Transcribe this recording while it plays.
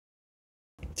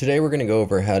Today we're going to go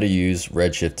over how to use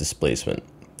Redshift Displacement.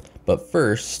 But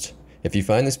first, if you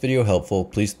find this video helpful,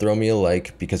 please throw me a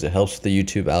like because it helps with the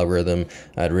YouTube algorithm.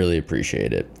 I'd really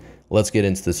appreciate it. Let's get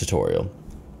into the tutorial.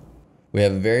 We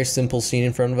have a very simple scene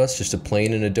in front of us, just a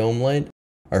plane and a dome light.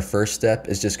 Our first step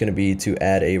is just going to be to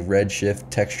add a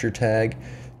Redshift texture tag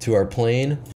to our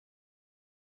plane.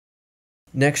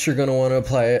 Next, you're going to want to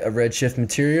apply a Redshift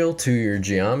material to your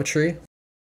geometry.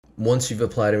 Once you've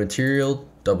applied a material,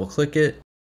 double click it,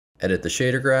 edit the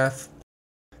shader graph.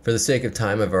 For the sake of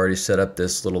time, I've already set up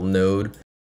this little node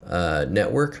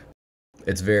network.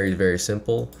 It's very, very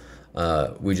simple.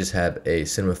 We just have a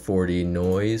Cinema 4D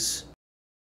noise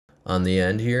on the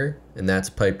end here, and that's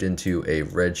piped into a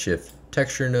Redshift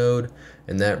texture node,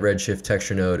 and that Redshift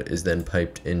texture node is then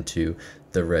piped into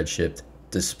the Redshift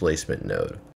displacement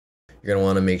node. You're going to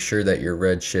want to make sure that your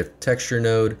Redshift texture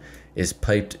node is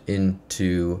piped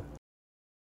into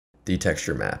the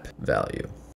texture map value.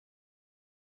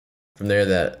 From there,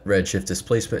 that Redshift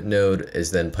displacement node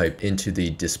is then piped into the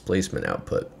displacement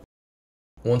output.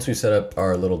 Once we set up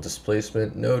our little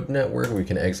displacement node network, we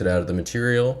can exit out of the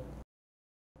material.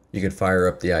 You can fire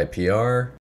up the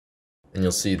IPR, and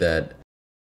you'll see that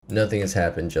nothing has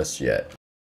happened just yet.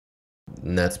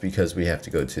 And that's because we have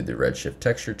to go to the Redshift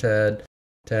texture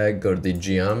tag, go to the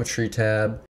geometry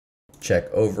tab, check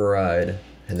override,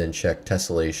 and then check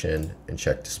tessellation and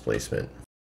check displacement.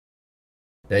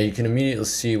 Now you can immediately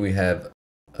see we have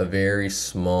a very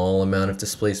small amount of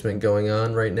displacement going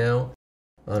on right now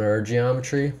on our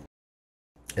geometry,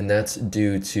 and that's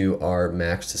due to our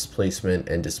max displacement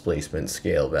and displacement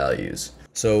scale values.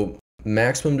 So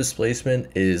maximum displacement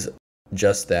is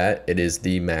just that. It is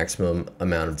the maximum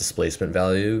amount of displacement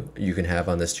value you can have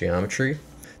on this geometry.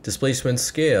 Displacement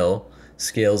scale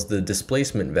scales the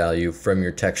displacement value from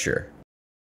your texture.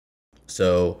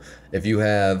 So if you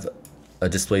have a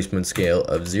displacement scale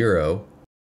of 0,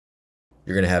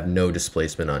 you're going to have no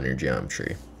displacement on your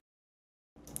geometry.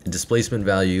 A displacement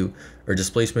value or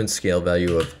displacement scale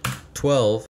value of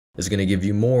 12 is going to give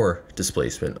you more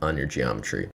displacement on your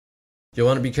geometry. You'll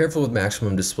want to be careful with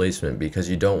maximum displacement because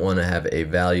you don't want to have a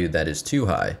value that is too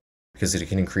high because it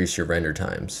can increase your render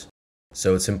times.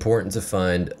 So it's important to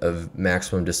find a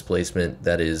maximum displacement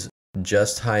that is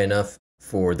just high enough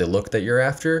for the look that you're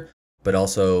after, but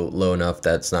also low enough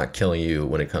that's not killing you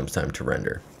when it comes time to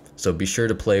render. So be sure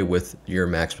to play with your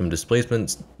maximum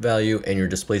displacement value and your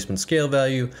displacement scale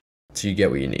value so you get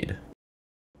what you need.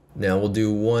 Now we'll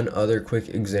do one other quick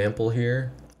example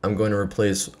here. I'm going to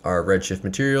replace our Redshift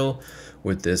material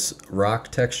with this rock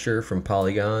texture from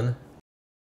Polygon.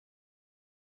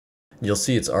 You'll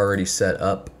see it's already set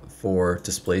up for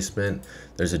displacement.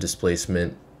 There's a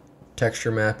displacement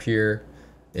texture map here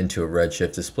into a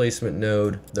Redshift displacement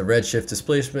node. The Redshift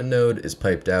displacement node is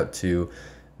piped out to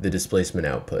the displacement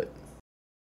output.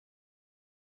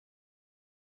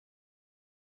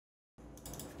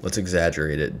 Let's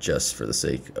exaggerate it just for the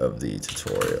sake of the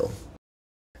tutorial.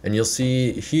 And you'll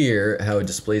see here how a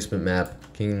displacement map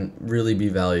can really be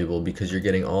valuable because you're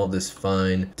getting all this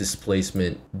fine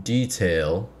displacement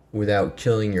detail without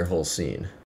killing your whole scene.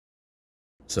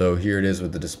 So here it is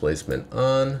with the displacement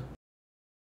on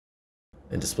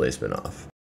and displacement off.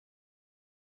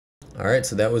 Alright,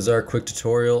 so that was our quick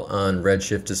tutorial on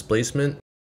Redshift displacement.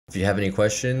 If you have any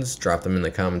questions, drop them in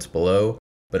the comments below,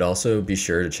 but also be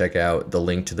sure to check out the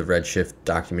link to the Redshift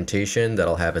documentation that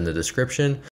I'll have in the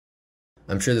description.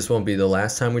 I'm sure this won't be the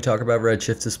last time we talk about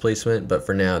Redshift displacement, but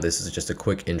for now, this is just a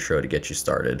quick intro to get you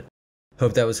started.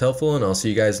 Hope that was helpful, and I'll see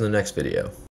you guys in the next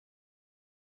video.